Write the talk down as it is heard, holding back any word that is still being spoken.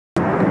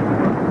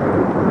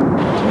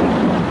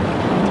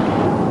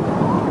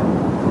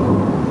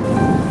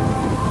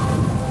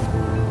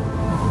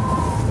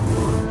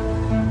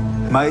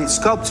My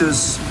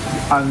sculptures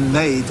are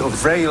made of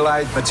very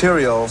light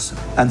materials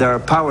and they are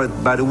powered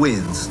by the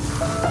wind.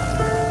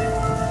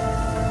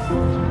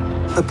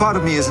 A part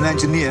of me is an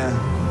engineer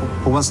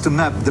who wants to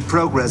map the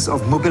progress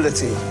of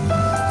mobility.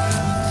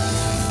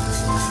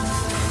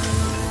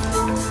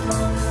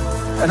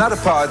 Another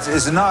part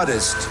is an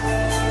artist.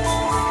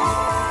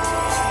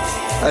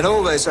 And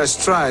always I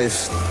strive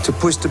to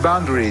push the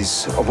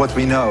boundaries of what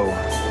we know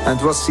and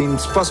what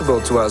seems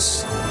possible to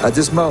us at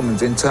this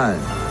moment in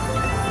time.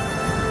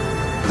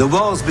 The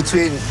walls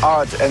between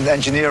art and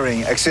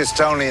engineering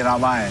exist only in our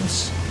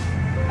minds.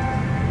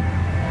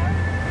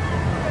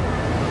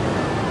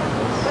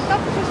 But not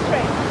too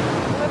straight.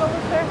 A little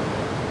bit there.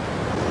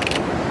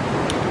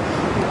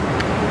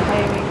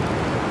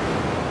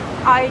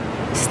 I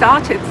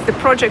started the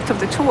project of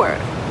the tour.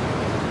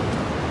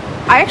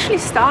 I actually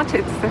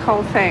started the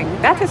whole thing,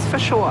 that is for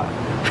sure.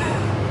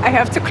 I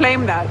have to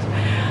claim that.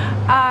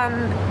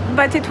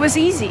 But it was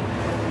easy.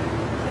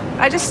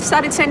 I just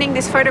started sending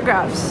these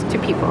photographs to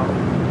people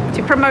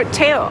to promote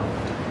Theo.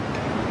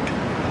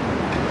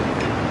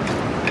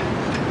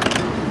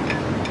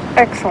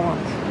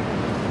 Excellent.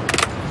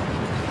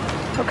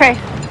 Okay.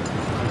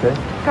 Okay.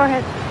 Go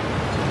ahead.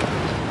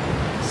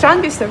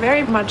 Strandbeest are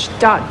very much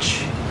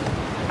Dutch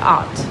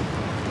art.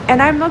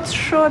 And I'm not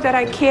sure that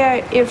I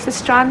care if the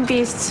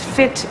Strandbeests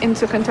fit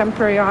into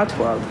contemporary art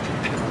world.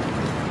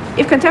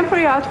 If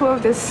contemporary art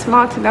world is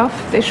smart enough,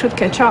 they should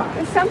catch up.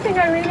 It's something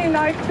I really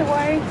like, the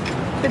way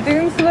the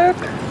dunes look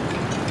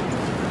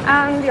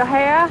and your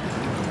hair.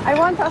 I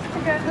want us to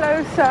get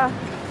closer.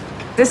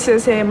 This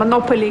is a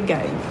monopoly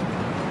game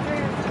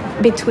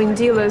between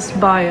dealers,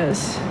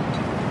 buyers,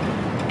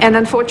 and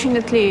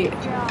unfortunately,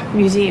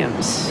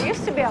 museums. There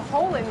used to be a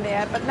hole in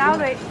there, but now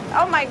they,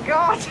 oh my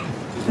God.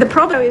 The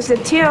problem is that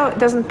Theo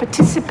doesn't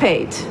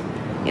participate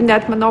in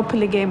that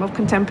monopoly game of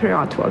contemporary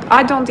art world.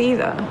 I don't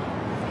either.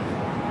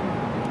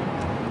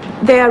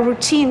 There are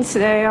routines,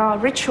 there are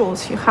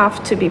rituals you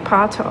have to be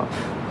part of.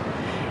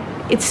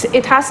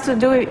 It has to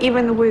do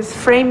even with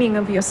framing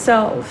of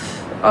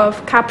yourself,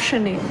 of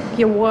captioning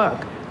your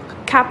work,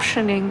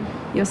 captioning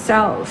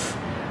yourself,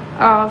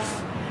 of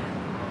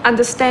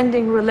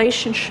understanding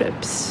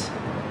relationships,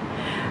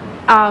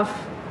 of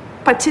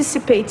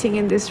participating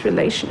in these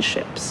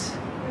relationships,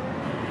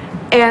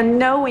 and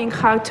knowing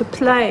how to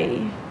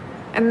play,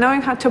 and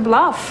knowing how to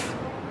bluff.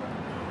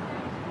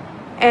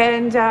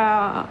 And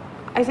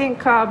I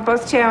think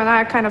both Theo and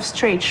I are kind of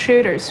straight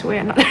shooters.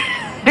 We're not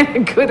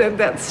good at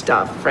that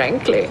stuff,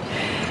 frankly.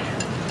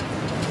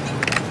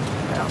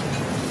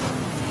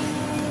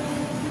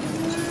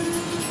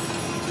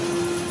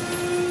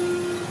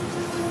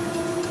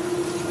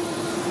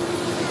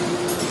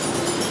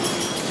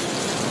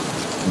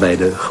 Bij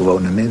de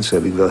gewone mensen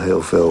heb ik wel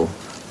heel veel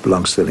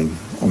belangstelling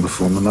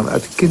ondervonden, maar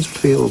uit de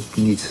kunstwereld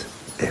niet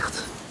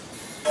echt.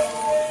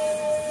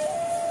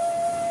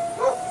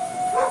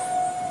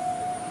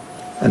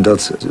 En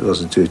dat was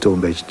natuurlijk toch een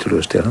beetje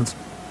teleurstellend.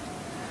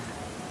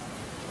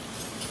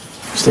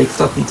 Steekt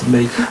dat niet een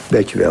beetje?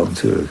 Beetje wel,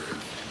 natuurlijk.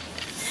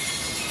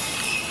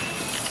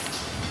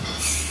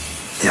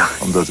 Ja,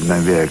 omdat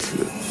mijn werk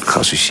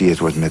geassocieerd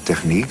wordt met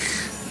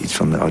techniek. Iets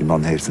van, die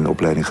man heeft een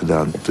opleiding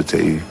gedaan op de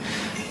TU.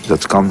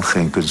 Dat kan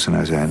geen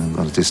kunstenaar zijn,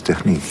 want het is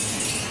techniek.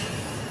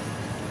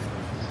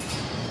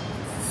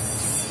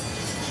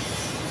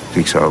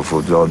 Ik zou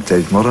bijvoorbeeld wel een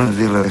Tate Modern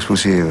willen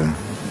exposeren.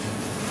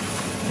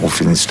 Of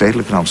in het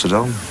stedelijk in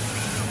Amsterdam.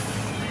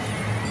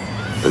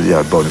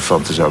 Ja,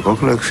 Bonifanten zou ik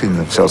ook leuk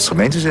vinden. Zelfs het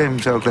gemeentemuseum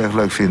zou ik erg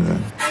leuk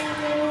vinden.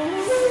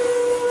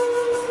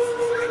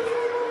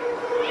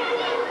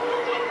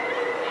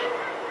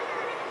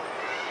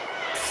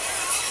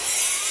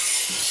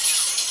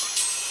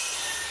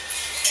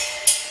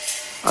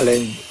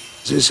 Alleen,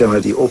 zeg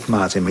maar, die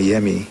opmaat in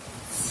Miami,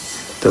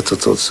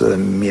 dat tot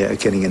meer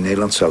erkenning in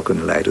Nederland zou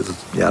kunnen leiden,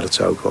 dat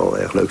zou ik wel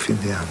erg leuk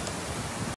vinden, ja.